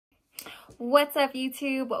What's up,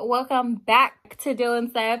 YouTube? Welcome back to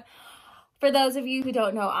DYL'S. For those of you who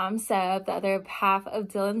don't know, I'm Seb, the other half of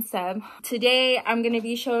DYL'S. Today, I'm going to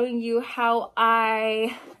be showing you how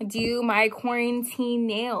I do my quarantine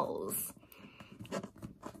nails.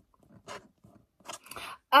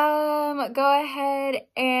 Go ahead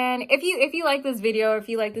and if you like this video or if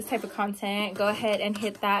you like this type of content, go ahead and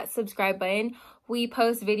hit that subscribe button. We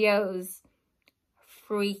post videos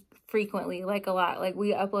frequently, like a lot. Like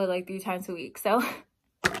we upload like 3 times a week. So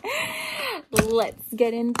let's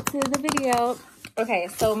get into the video. Okay,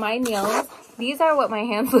 so my nails, these are what my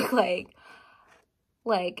hands look like.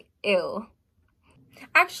 Like, ew.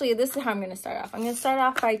 Actually, this is how I'm gonna start off. I'm gonna start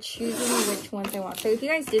off by choosing which ones I want. So if you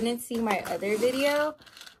guys didn't see my other video,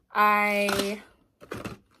 I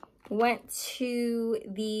went to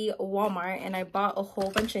the Walmart and I bought a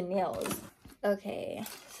whole bunch of nails. Okay,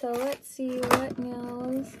 so let's see what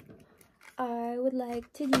nails I would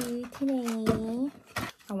like to do today.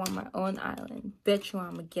 I want my own island. Bet you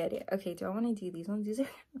I'm gonna get it. Okay, do I want to do these ones? These are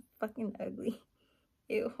fucking ugly.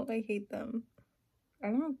 Ew, I hate them. I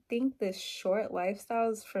don't think this short lifestyle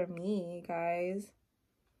is for me, guys.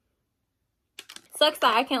 Sucks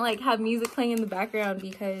that I can't like have music playing in the background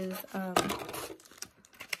because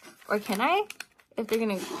or can I? If they're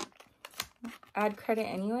gonna add credit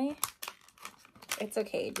anyway. It's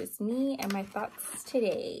okay, just me and my thoughts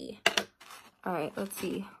today. All right, let's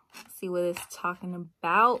see what it's talking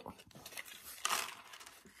about.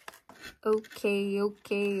 Okay.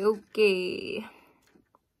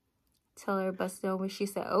 Tell her bust down what she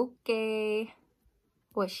said. Okay.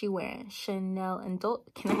 What's she wearing? Chanel and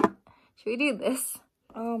Dolce. Should we do this?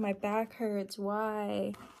 Oh, my back hurts.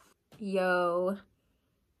 Why? Yo.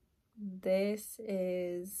 This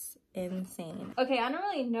is insane. Okay, I don't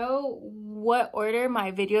really know what order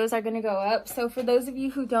my videos are gonna go up. So for those of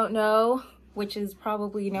you who don't know, which is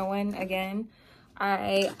probably no one again,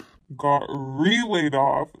 I got re-laid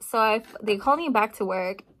off. So they called me back to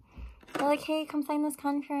work. They're like, hey, come sign this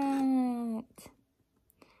contract.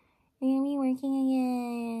 You're gonna be working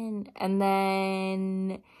again. And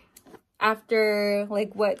then after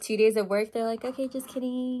like what, 2 days of work, they're like, okay, just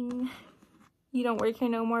kidding. You don't work here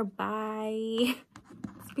no more. Bye.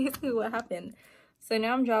 That's basically what happened. So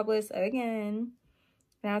now I'm jobless again.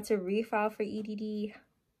 Now to refile for EDD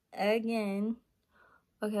again.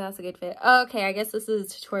 Okay, that's a good fit. Okay, I guess this is a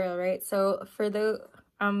tutorial, right? So for the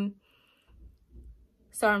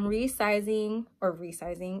so I'm I'm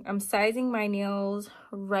sizing my nails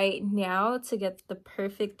right now to get the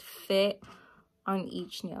perfect fit on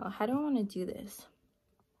each nail. How do I want to do this?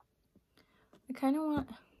 I kind of want,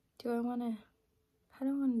 how do I want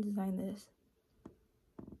to design this?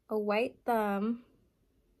 A white thumb.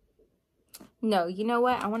 No, you know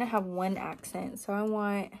what? I want to have one accent. So I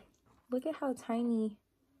want, look at how tiny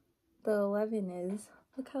the 11 is.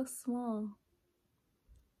 Look how small.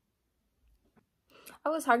 I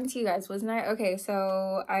was talking to you guys, wasn't I? Okay,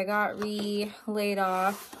 so I got laid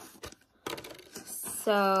off.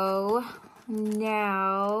 So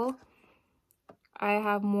now I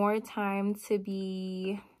have more time to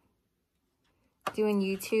be doing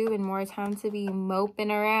YouTube and more time to be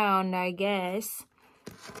moping around, I guess.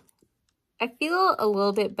 I feel a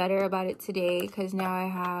little bit better about it today because now I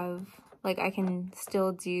have, like, I can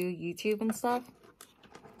still do YouTube and stuff.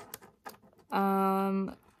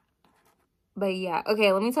 But yeah,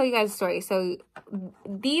 okay, let me tell you guys a story. So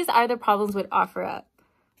these are the problems with OfferUp.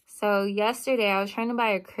 So yesterday I was trying to buy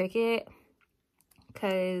a Cricut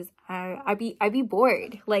because I be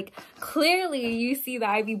bored. Like, clearly you see that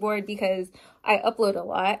I be bored because I upload a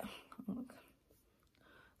lot.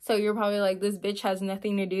 So you're probably like, this bitch has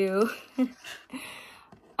nothing to do.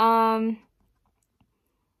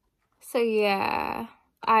 So yeah,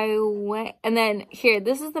 I went, and then here,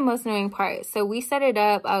 this is the most annoying part. So we set it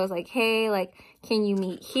up. I was like, hey, like, can you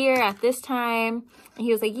meet here at this time? And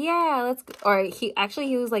he was like, yeah, let's go. Or he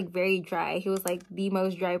was like very dry. He was like the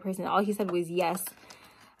most dry person. All he said was yes.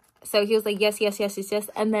 So he was like, yes.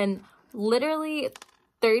 And then literally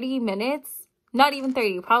 30 minutes, not even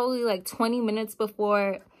 30, probably like 20 minutes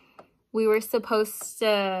before we were supposed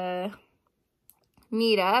to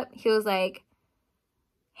meet up, he was like,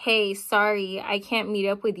 hey, sorry, I can't meet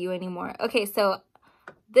up with you anymore. Okay, so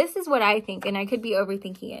this is what I think, and I could be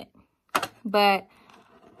overthinking it. But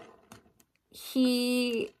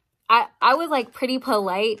I was like pretty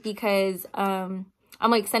polite because I'm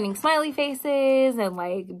like sending smiley faces and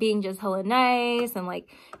like being just hella nice and like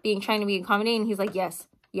trying to be accommodating. He's like, yes,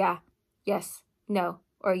 yeah, yes, no,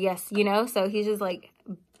 or yes, you know? So he's just like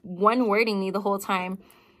one wording me the whole time.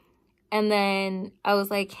 And then I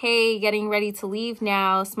was like, hey, getting ready to leave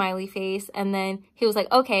now, smiley face. And then he was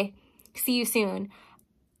like, okay. see you soon.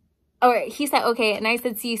 Or he said, okay, and I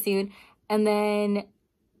said, see you soon. And then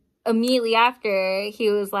immediately after, he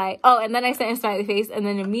was like, oh, and then I sent him a smiley face. And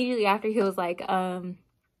then immediately after, he was like,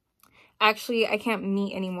 actually, I can't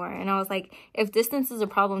meet anymore. And I was like, if distance is a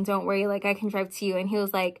problem, don't worry, like, I can drive to you. And he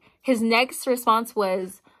was like, his next response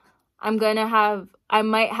was, I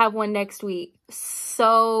might have one next week.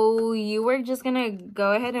 So you were just gonna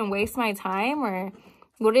go ahead and waste my time? Or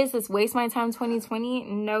what is this, waste my time 2020?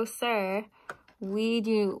 No, sir.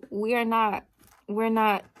 We're not,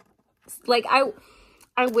 like, I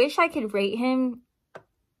wish I could rate him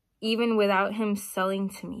even without him selling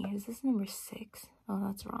to me. Is this number 6? Oh,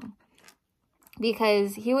 that's wrong.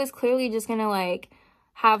 Because he was clearly just gonna, like,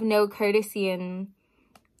 have no courtesy, and,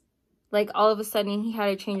 like, all of a sudden he had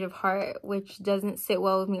a change of heart, which doesn't sit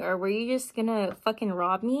well with me. Or were you just gonna fucking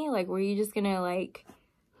rob me? Like, were you just gonna, like,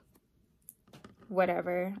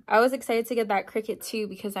 whatever. I was excited to get that Cricut too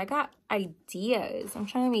because I got ideas. I'm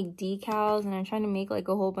trying to make decals, and I'm trying to make, like,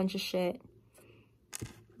 a whole bunch of shit.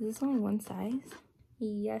 Is this only one size?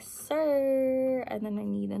 Yes, sir. And then I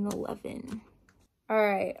need an 11. All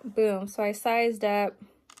right, boom. So I sized up.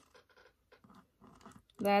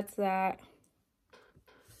 That's that.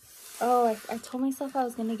 Oh, I told myself I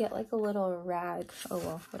was gonna get, like, a little rag. Oh,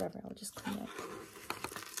 well, whatever. I'll just clean it.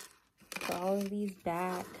 Put all of these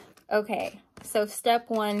back. Okay, so step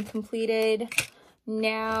 1 completed.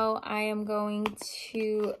 Now I am going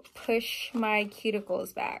to push my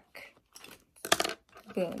cuticles back.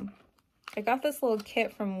 Boom. I got this little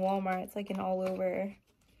kit from Walmart. It's like an all over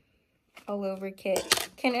kit.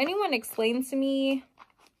 Can anyone explain to me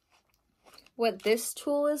what this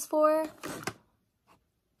tool is for?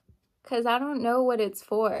 Because I don't know what it's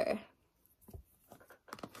for.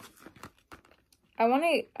 I want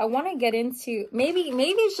to get into, maybe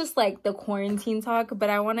it's just like the quarantine talk,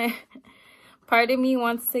 but I want to, part of me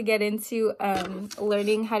wants to get into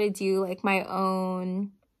learning how to do, like, my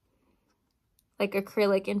own, like,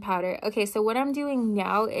 acrylic and powder. Okay, so what I'm doing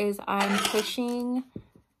now is I'm pushing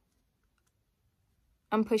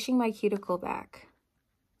my cuticle back.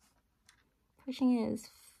 Pushing it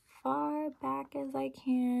as far back as I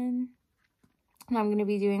can. And I'm going to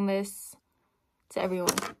be doing this to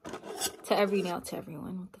everyone. To every nail, to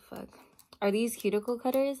everyone. What the fuck? Are these cuticle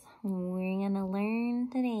cutters? We're going to learn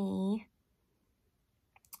today.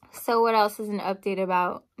 So what else is an update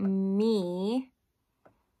about me?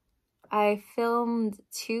 I filmed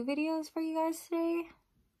 2 videos for you guys today.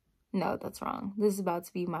 No, that's wrong. This is about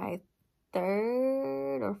to be my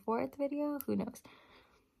 3rd or 4th video. Who knows?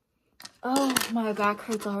 Oh, my back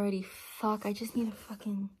hurts already. Fuck, I just need a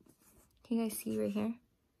fucking... Can you guys see right here?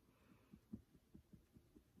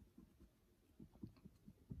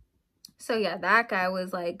 So yeah, that guy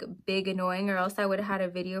was, like, big annoying, or else I would have had a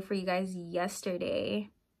video for you guys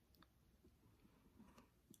yesterday.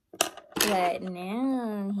 But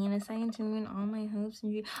now, he decided to ruin all my hopes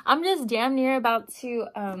and dreams. I'm just damn near about to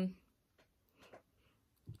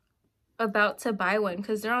buy one,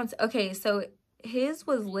 because they're on... Okay, so his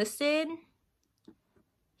was listed.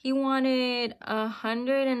 He wanted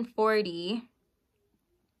 140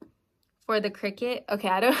 for the Cricut. Okay,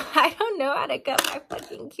 I don't know how to cut my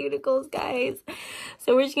fucking cuticles, guys.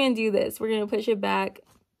 So we're just gonna do this. We're gonna push it back.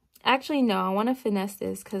 Actually, no, I want to finesse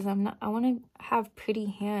this because I want to have pretty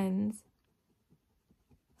hands.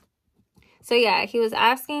 So yeah, he was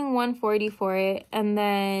asking 140 for it, and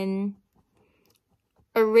then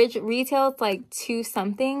retail it's like 2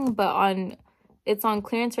 something, but it's on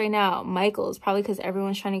clearance right now at Michael's, probably because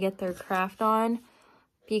everyone's trying to get their craft on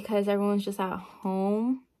because everyone's just at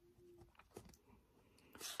home.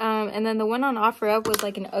 And then the one on OfferUp was,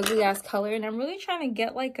 like, an ugly ass color, and I'm really trying to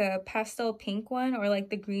get, like, a pastel pink one, or, like,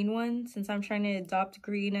 the green one, since I'm trying to adopt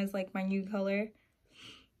green as, like, my new color.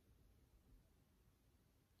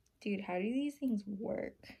 Dude, how do these things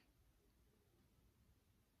work?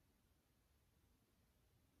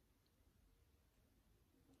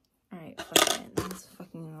 Alright, fuck it. This is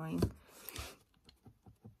fucking annoying.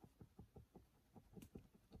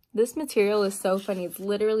 This material is so funny. It's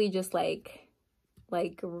literally just, like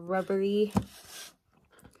rubbery.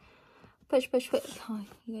 Push, push, push. Oh,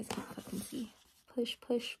 you guys can't fucking see. Push,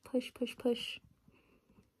 push, push, push, push.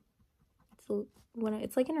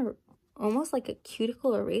 It's like almost like a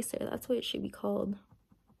cuticle eraser. That's what it should be called.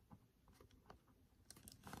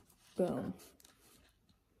 Boom.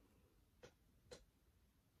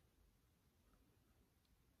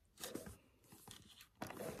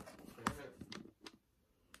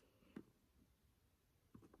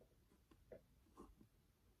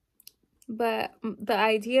 But the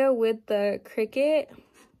idea with the Cricut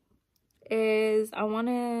is I want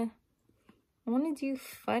to I want to do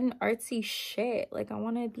fun artsy shit. Like I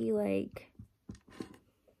want to be like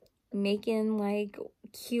making like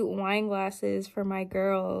cute wine glasses for my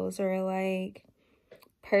girls, or like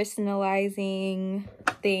personalizing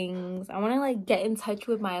things. I want to like get in touch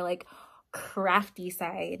with my like crafty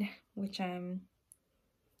side, which I'm,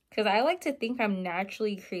 because I like to think I'm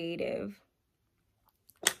naturally creative.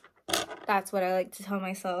 That's what I like to tell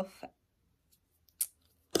myself.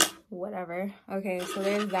 Whatever. Okay, so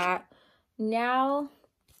there's that. Now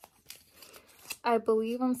I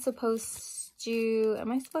believe I'm supposed to,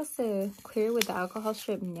 am I supposed to clear with the alcohol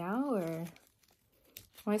strip now, or am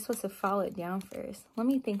I supposed to follow it down first? Let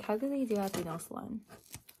me think. How do they do at the nail salon?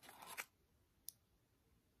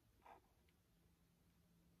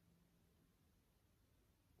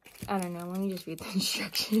 I don't know. Let me just read the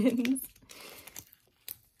instructions.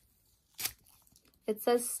 It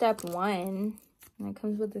says step 1, and it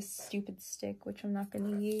comes with this stupid stick, which I'm not going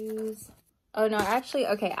to use. Oh, no, actually,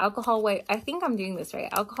 okay, alcohol wipe. I think I'm doing this right.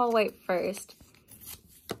 Alcohol wipe first.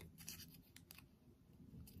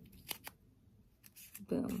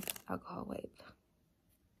 Boom, alcohol wipe.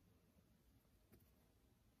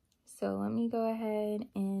 So let me go ahead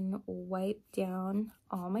and wipe down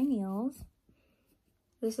all my nails.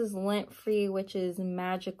 This is lint-free, which is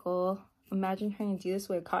magical. Imagine trying to do this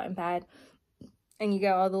with a cotton pad and you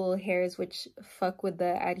get all the little hairs which fuck with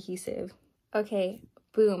the adhesive. Okay,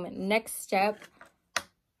 boom. Next step.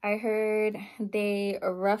 I heard they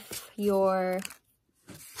rough your...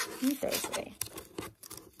 Let me throw this away.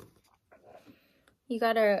 You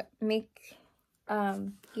gotta make...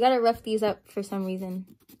 you gotta rough these up for some reason,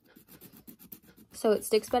 so it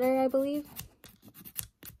sticks better, I believe.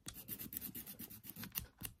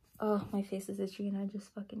 Oh, my face is itchy and I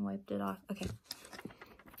just fucking wiped it off. Okay.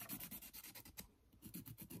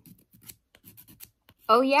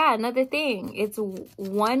 Oh yeah, another thing. It's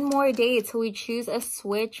one more day till we choose a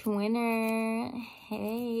Switch winner.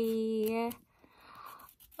 Hey.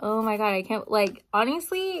 Oh my god, I can't, like,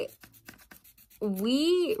 honestly,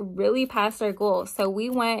 we really passed our goal. So we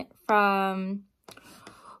went from,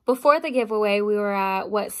 before the giveaway, we were at,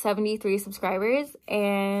 what, 73 subscribers,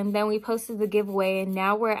 and then we posted the giveaway, and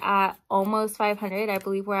now we're at almost 500. I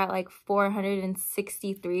believe we're at like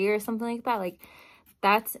 463 or something like that. Like,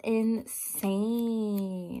 that's insane.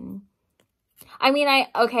 I mean, I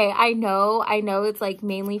know it's like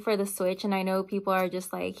mainly for the Switch, and I know people are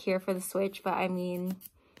just like here for the Switch, but I mean,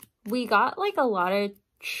 we got like a lot of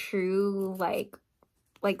true like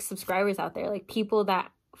subscribers out there, like people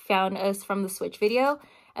that found us from the Switch video,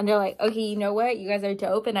 and they're like, okay, you know what, you guys are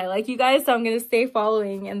dope and I like you guys, so I'm gonna stay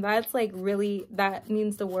following. And that's like really, that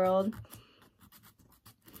means the world.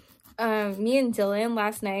 Me and Dylan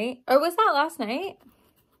last night, or was that last night?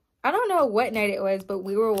 I don't know what night it was, but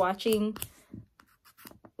we were watching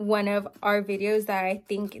one of our videos that I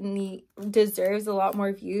think deserves a lot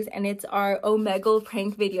more views, and it's our Omegle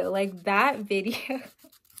prank video. Like, that video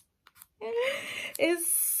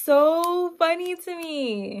is so funny to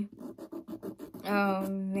me. Oh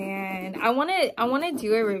man, I want to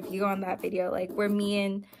do a review on that video, like where me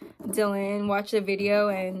and Dylan watch the video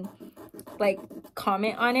and like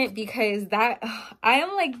comment on it, because that I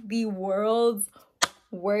am like the world's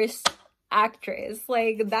worst actress.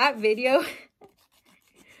 Like, that video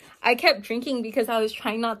I kept drinking because I was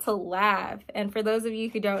trying not to laugh. And for those of you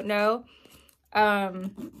who don't know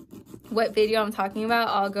what video I'm talking about,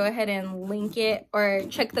 I'll go ahead and link it, or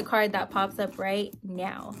check the card that pops up right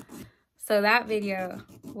now. So that video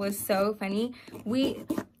was so funny.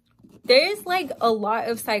 There's like a lot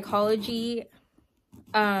of psychology,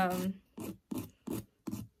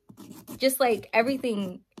 just like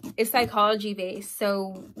everything is psychology based.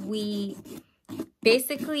 So we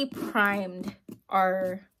basically primed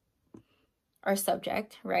our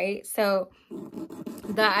subject, right? So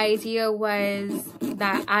the idea was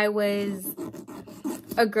that I was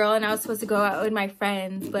a girl and I was supposed to go out with my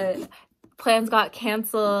friends, but plans got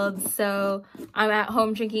canceled, so I'm at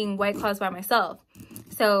home drinking White Claws by myself.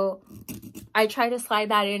 So I tried to slide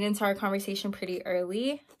that into our conversation pretty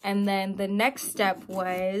early. And then the next step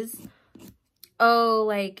was, oh,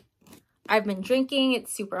 like, I've been drinking,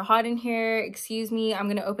 it's super hot in here, excuse me, I'm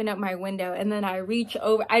gonna open up my window. And then I reach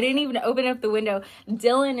over, I didn't even open up the window.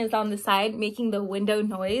 Dylan is on the side making the window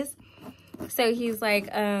noise. So he's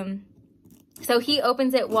like, so he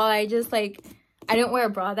opens it while I just like, I didn't wear a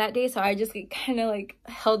bra that day, so I just kind of like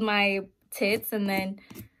held my tits and then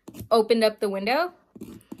opened up the window.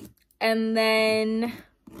 And then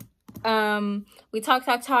we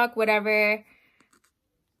talk, whatever.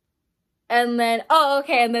 And then, oh,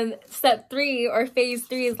 okay, and then step 3 or phase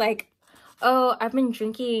 3 is like, oh, I've been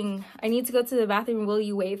drinking. I need to go to the bathroom. Will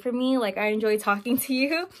you wait for me? Like, I enjoy talking to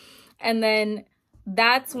you. And then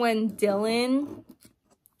that's when Dylan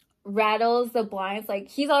rattles the blinds. Like,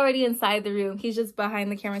 he's already inside the room. He's just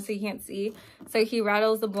behind the camera so you can't see. So he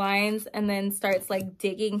rattles the blinds and then starts like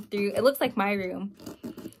digging through. It looks like my room.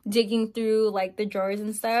 Digging through like the drawers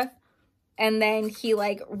and stuff. And then he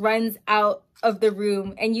like runs out of the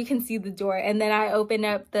room and you can see the door. And then I open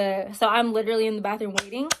up so I'm literally in the bathroom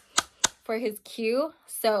waiting for his cue.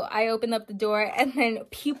 So I open up the door and then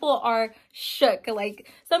people are shook.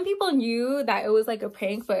 Like, some people knew that it was like a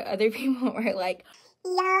prank, but other people were like,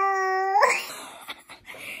 yo.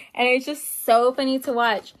 And it's just so funny to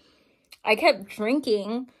watch. I kept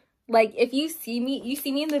drinking. Like, if you see me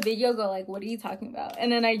in the video, go like, what are you talking about? And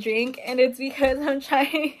then I drink, and it's because I'm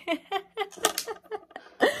trying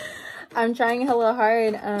I'm trying hella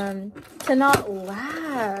hard to not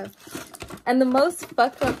laugh. And the most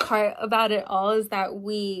fucked up part about it all is that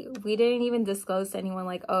we didn't even disclose to anyone,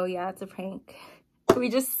 like, oh yeah, it's a prank. We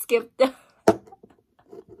just skipped.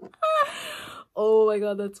 Oh my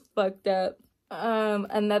god, that's fucked up.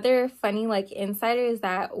 Another funny like insider is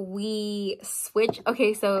that we switched.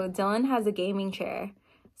 Okay, so Dylan has a gaming chair,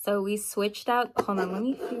 so we switched out. Hold on, let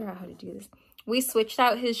me figure out how to do this. We switched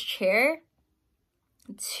out his chair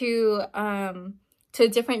to a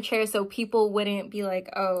different chair so people wouldn't be like,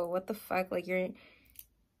 oh, what the fuck, like,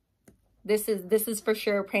 this is for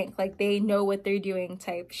sure a prank, like they know what they're doing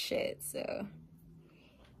type shit. So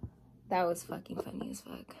that was fucking funny as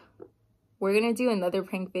fuck. We're gonna do another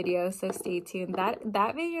prank video, so stay tuned.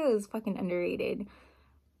 That video is fucking underrated.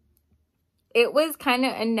 It was kind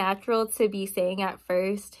of unnatural to be saying at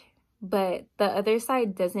first, but the other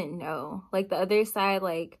side doesn't know. Like, the other side,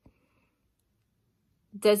 like,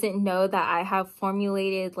 doesn't know that I have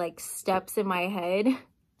formulated, like, steps in my head.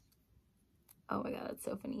 Oh my god, that's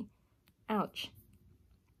so funny. Ouch.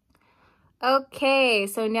 Okay,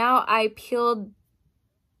 so now I peeled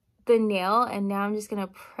the nail, and now I'm just gonna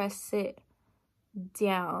press it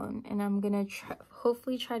down, and I'm gonna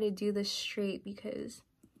hopefully try to do this straight because,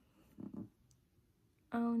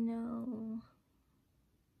 oh no,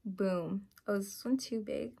 boom. Oh, is this one too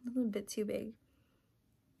big? A little bit too big.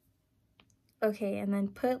 Okay, and then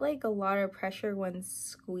put like a lot of pressure when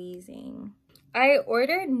squeezing. I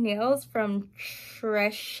ordered nails from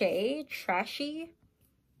Trashy.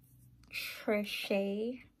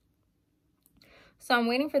 So I'm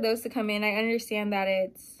waiting for those to come in. I understand that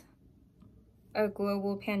it's a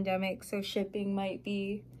global pandemic, so shipping might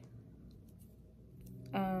be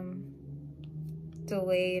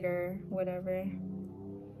delayed or whatever.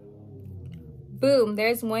 Boom,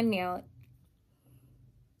 there's one nail.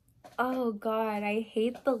 Oh god, I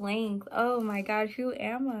hate the length. Oh my god, who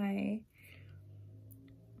am I?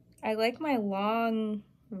 I like my long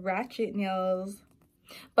ratchet nails.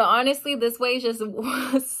 But honestly, this way is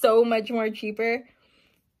just so much more cheaper.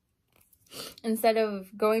 Instead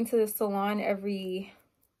of going to the salon every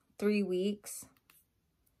 3 weeks.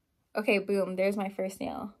 Okay, boom, there's my first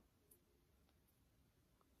nail.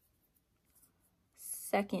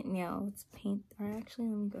 Second nail, let's paint, or actually,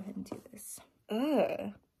 let me go ahead and do this.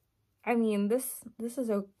 Ugh. I mean, this is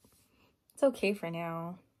it's okay for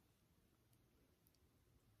now.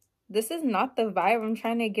 This is not the vibe I'm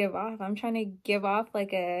trying to give off. I'm trying to give off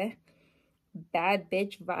like a bad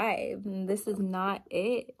bitch vibe, and this is not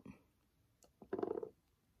it.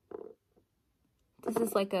 This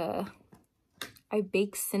is like I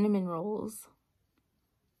bake cinnamon rolls.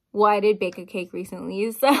 Well, I did bake a cake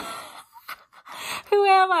recently, so who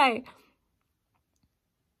am I?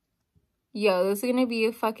 Yo, this is gonna be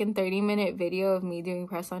a fucking 30-minute video of me doing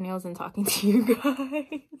press-on nails and talking to you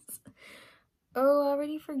guys. Oh, I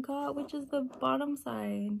already forgot which is the bottom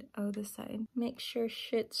side. Oh, this side. Make sure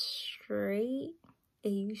shit's straight. Are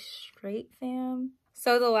you straight, fam?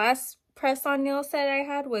 So the last press-on nail set I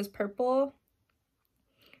had was purple.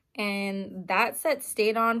 And that set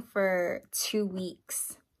stayed on for 2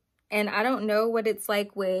 weeks. And I don't know what it's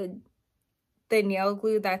like with the nail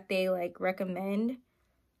glue that they like recommend.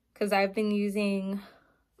 Because I've been using...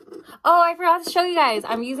 Oh, I forgot to show you guys.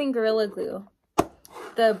 I'm using Gorilla Glue.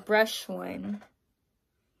 The brush one.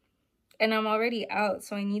 And I'm already out,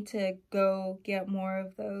 so I need to go get more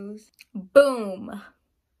of those. Boom.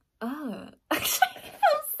 I'm so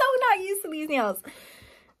not used to these nails.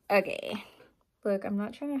 Okay. Look, I'm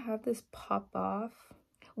not trying to have this pop off.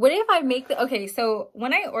 What if I make the... Okay, so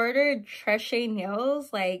when I ordered Trashy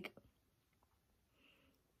nails, like...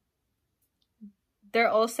 They're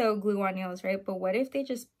also glue-on nails, right? But what if they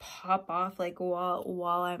just pop off, like,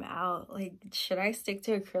 while I'm out? Like, should I stick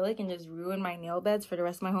to acrylic and just ruin my nail beds for the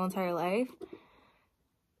rest of my whole entire life?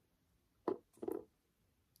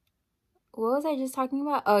 what was I just talking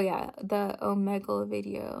about? Oh yeah, the Omegle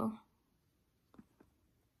video.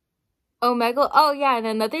 Omegle, oh yeah, and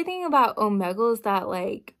another thing about Omegle is that,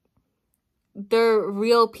 like, they're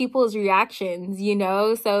real people's reactions, you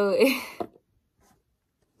know? So,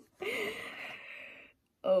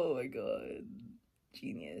 oh my god,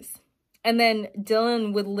 genius. And then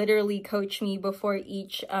Dylan would literally coach me before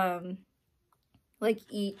each, like,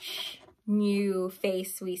 each new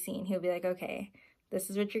face we seen. He'll be like, okay,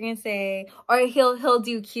 this is what you're gonna say. Or he'll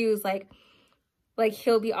do cues, like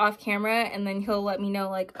he'll be off camera and then he'll let me know,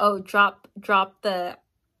 like, oh, drop the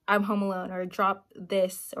I'm home alone, or drop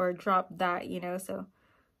this, or drop that, you know? So,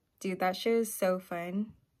 dude, that shit is so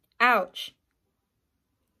fun. Ouch.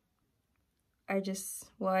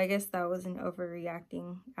 Well, I guess that was an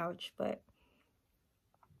overreacting ouch, but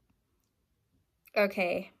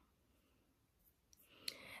okay.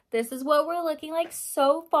 This is what we're looking like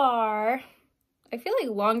so far. I feel like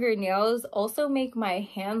longer nails also make my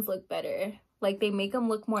hands look better. Like, they make them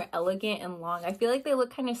look more elegant and long. I feel like they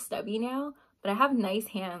look kind of stubby now, but I have nice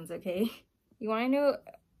hands, okay? You want to know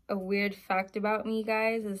a weird fact about me,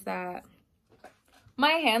 guys, is that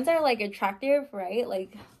my hands are, like, attractive, right?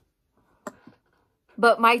 Like,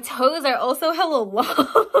 but my toes are also hella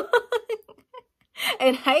long.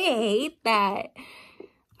 And I hate that.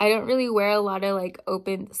 I don't really wear a lot of, like,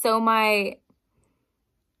 open. So my,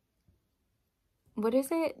 what is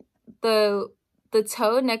it? The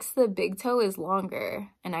toe next to the big toe is longer,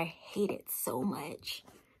 and I hate it so much.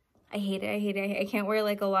 I hate it. I can't wear,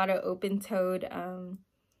 like, a lot of open-toed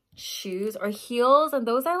shoes or heels, and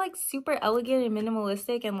those are, like, super elegant and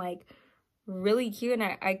minimalistic and, like, really cute, and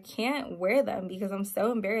I can't wear them because I'm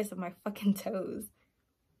so embarrassed of my fucking toes.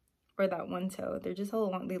 Or that one toe. They're just hella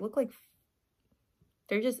long. They look like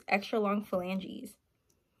they're just extra long phalanges.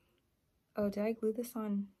 Oh, did I glue this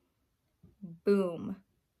on? Boom.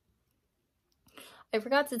 I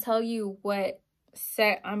forgot to tell you what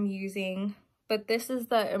set I'm using, but this is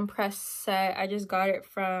the imPRESS set. I just got it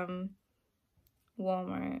from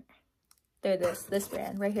Walmart. They're this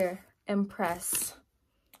brand right here. imPRESS.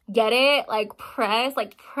 Get it? Like press,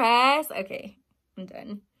 like press. Okay, I'm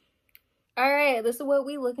done. All right, this is what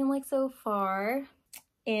we looking like so far.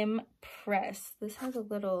 imPRESS. This has a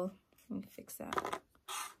little, let me fix that.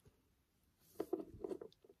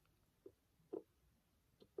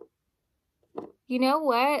 You know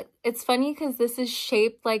what? It's funny because this is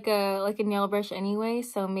shaped like a nail brush anyway,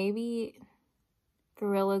 so maybe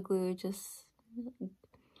Gorilla Glue just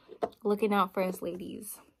looking out for us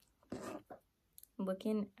ladies.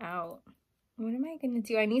 Looking out. What am I gonna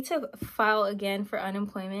do? I need to file again for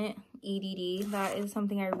unemployment, EDD. That is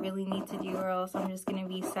something I really need to do, or else I'm just gonna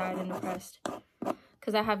be sad and depressed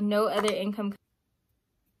because I have no other income.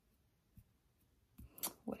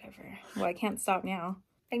 Whatever. Well, I can't stop now.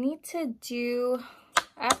 I need to do,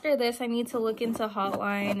 after this, I need to look into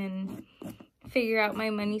HOTLINE and figure out my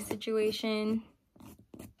money situation.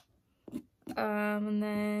 And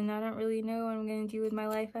then I don't really know what I'm gonna do with my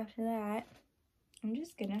life after that. I'm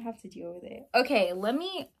just gonna have to deal with it. Okay, let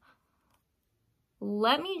me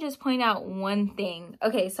just point out one thing.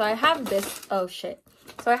 Okay, so I have this, oh shit.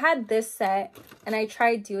 So I had this set and I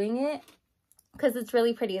tried doing it because it's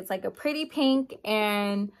really pretty. It's like a pretty pink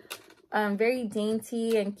and very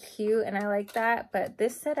dainty and cute, and I like that. But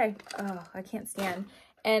this set I can't stand.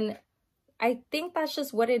 And I think that's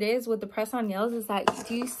just what it is with the press-on nails, is that,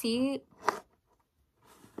 do you see,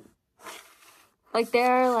 like,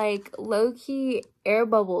 there are like low-key air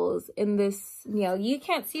bubbles in this nail. You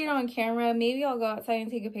can't see it on camera. Maybe I'll go outside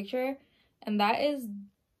and take a picture. And that is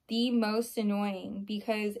the most annoying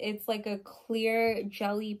because it's like a clear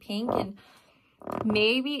jelly pink, and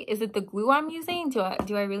maybe, is it the glue I'm using? Do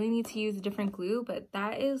I really need to use a different glue? But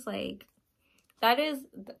that is like,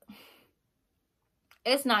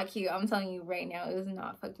 it's not cute. I'm telling you right now, it is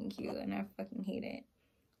not fucking cute, and I fucking hate it.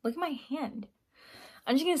 Look at my hand.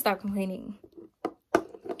 I'm just gonna stop complaining.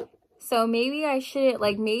 So maybe I should,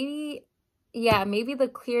 like, maybe, yeah, maybe the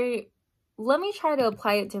clear, let me try to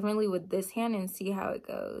apply it differently with this hand and see how it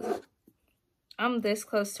goes. I'm this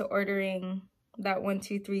close to ordering that 1,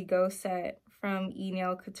 2, 3 Go set from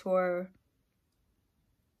Nail Couture.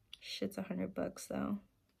 Shit's $100 though.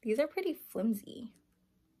 These are pretty flimsy.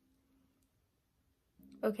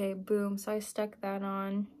 Okay, boom. So I stuck that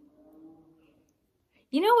on.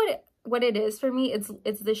 You know what it is for me?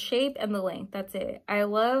 It's the shape and the length. That's it. I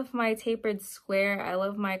love my tapered square. I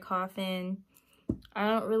love my coffin. I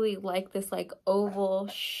don't really like this like oval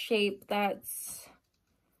shape that's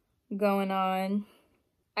going on.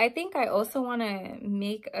 I think I also want to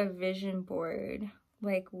make a vision board,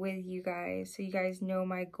 like, with you guys, so you guys know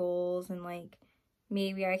my goals and, like,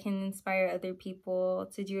 maybe I can inspire other people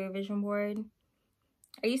to do a vision board.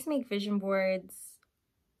 I used to make vision boards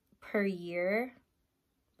per year,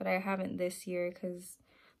 but I haven't this year because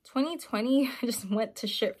 2020 just went to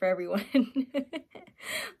shit for everyone.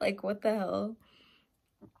 Like, what the hell?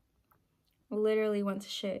 Literally went to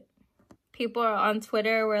shit. People are on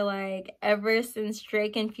Twitter were like, ever since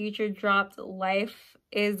Drake and Future dropped Life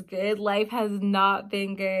is Good, life has not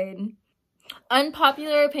been good.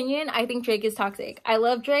 Unpopular opinion, I think Drake is toxic. I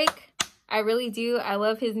love Drake. I really do. I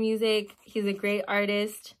love his music. He's a great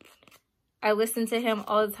artist. I listen to him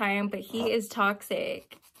all the time, but he is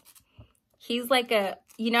toxic. He's like a,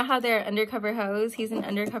 you know how they're undercover hoes? He's an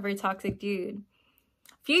undercover toxic dude.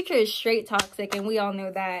 Future is straight toxic, and we all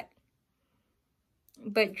know that.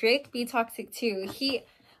 But Drake be toxic too.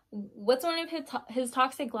 What's one of his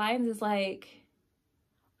toxic lines is like,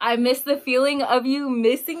 I miss the feeling of you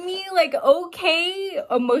missing me. Like, okay,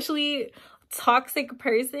 emotionally toxic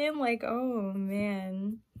person. Like, oh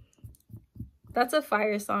man. That's a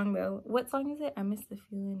fire song though. What song is it? I miss the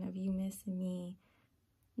feeling of you missing me.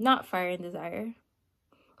 Not Fire and Desire.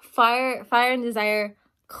 Fire and Desire,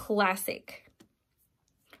 classic.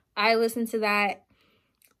 I listen to that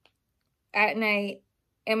at night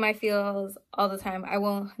in my feels all the time. I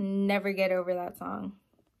will never get over that song.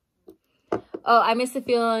 Oh, I miss the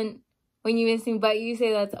feeling when you miss me, but you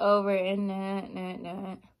say that's over. And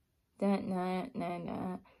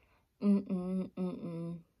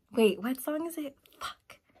Wait, what song is it?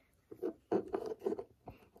 Fuck.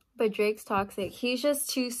 But Drake's toxic. He's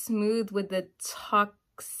just too smooth with the toxicness.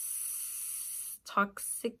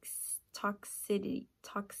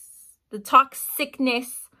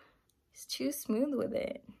 He's too smooth with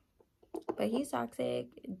it. But he's toxic.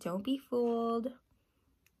 Don't be fooled.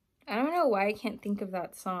 I don't know why I can't think of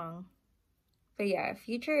that song. But yeah,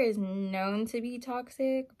 Future is known to be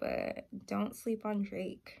toxic, but don't sleep on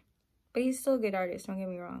Drake. But he's still a good artist, don't get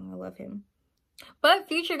me wrong. I love him. But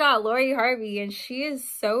Future got Lori Harvey, and she is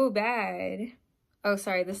so bad. Oh,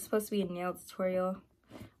 sorry, this is supposed to be a nail tutorial.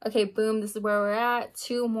 Okay, boom, this is where we're at.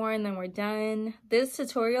 2 more and then we're done. This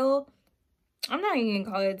tutorial, I'm not even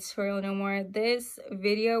gonna call it a tutorial no more. This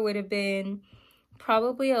video would have been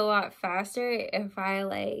probably a lot faster if I,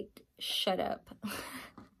 like, shut up.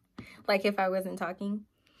 Like, if I wasn't talking.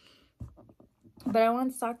 But I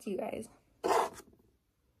want to talk to you guys.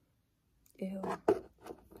 Ew.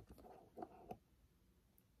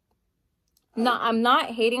 No, I'm not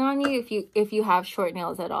hating on you if you have short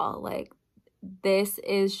nails at all. Like, this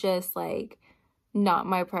is just, like, not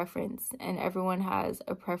my preference. And everyone has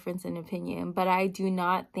a preference and opinion. But I do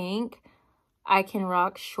not think I can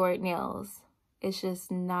rock short nails. It's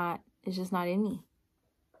just not in me.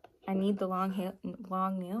 I need the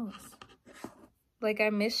long nails. Like, I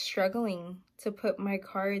miss struggling to put my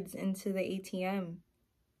cards into the ATM.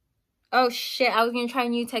 Oh shit, I was gonna try a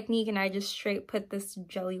new technique and I just straight put this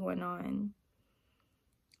jelly one on.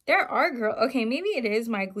 There are girls, okay, maybe it is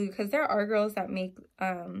my glue, because there are girls that make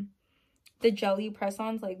the jelly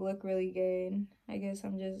press-ons like look really good. I guess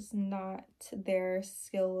I'm just not to their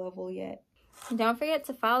skill level yet. Don't forget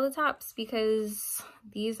to file the tops because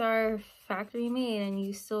these are factory made and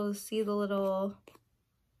you still see the little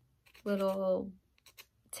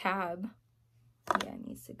tab. Yeah, it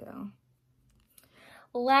needs to go.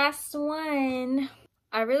 Last one.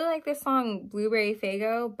 I really like this song Blueberry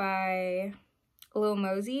Faygo by Lil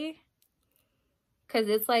Mosey, because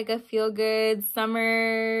it's like a feel-good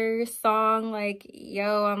summer song. Like,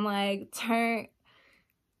 yo, I'm like turned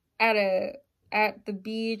at the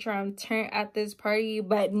beach, or I'm turned at this party,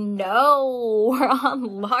 but no, we're on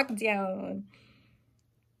lockdown.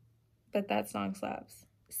 But that song slaps.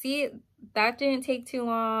 See, that didn't take too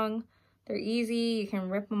long. They're easy. You can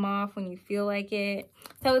rip them off when you feel like it.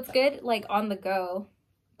 So it's good, like, on the go.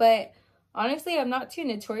 But honestly, I'm not too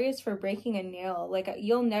notorious for breaking a nail. Like,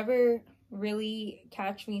 you'll never really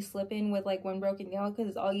catch me slipping with, like, one broken nail,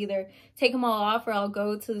 because I'll either take them all off or I'll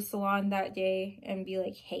go to the salon that day and be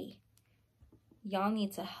like, hey, y'all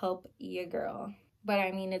need to help your girl. But,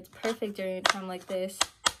 I mean, it's perfect during a time like this,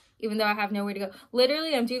 even though I have nowhere to go.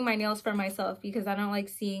 Literally, I'm doing my nails for myself because I don't like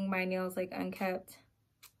seeing my nails, like, unkept.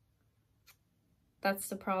 That's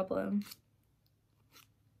the problem.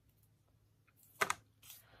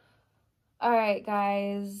 All right,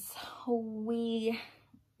 guys, we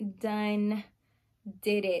done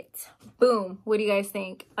did it. Boom. What do you guys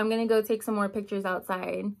think? I'm gonna go take some more pictures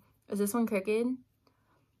outside. Is this one crooked?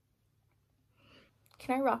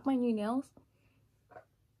 Can I rock my new nails?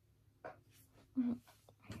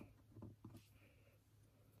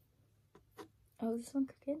 Oh, is this one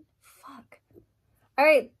crooked? Fuck. All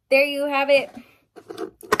right, there you have it.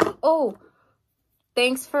 Oh,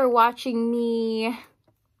 thanks for watching me.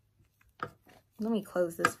 Let me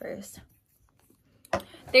close this first.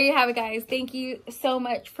 There you have it, guys. Thank you so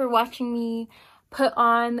much for watching me put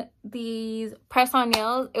on these press-on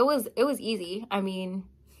nails. It was easy. I mean,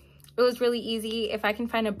 it was really easy. If I can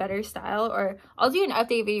find a better style, or I'll do an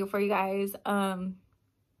update video for you guys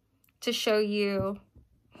to show you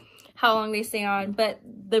how long they stay on. But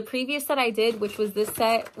the previous set I did, which was this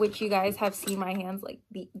set, which you guys have seen my hands like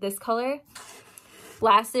this color,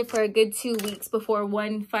 lasted for a good 2 weeks before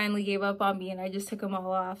one finally gave up on me and I just took them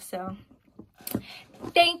all off. So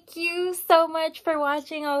thank you so much for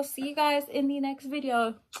watching. I'll see you guys in the next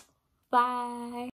video. Bye.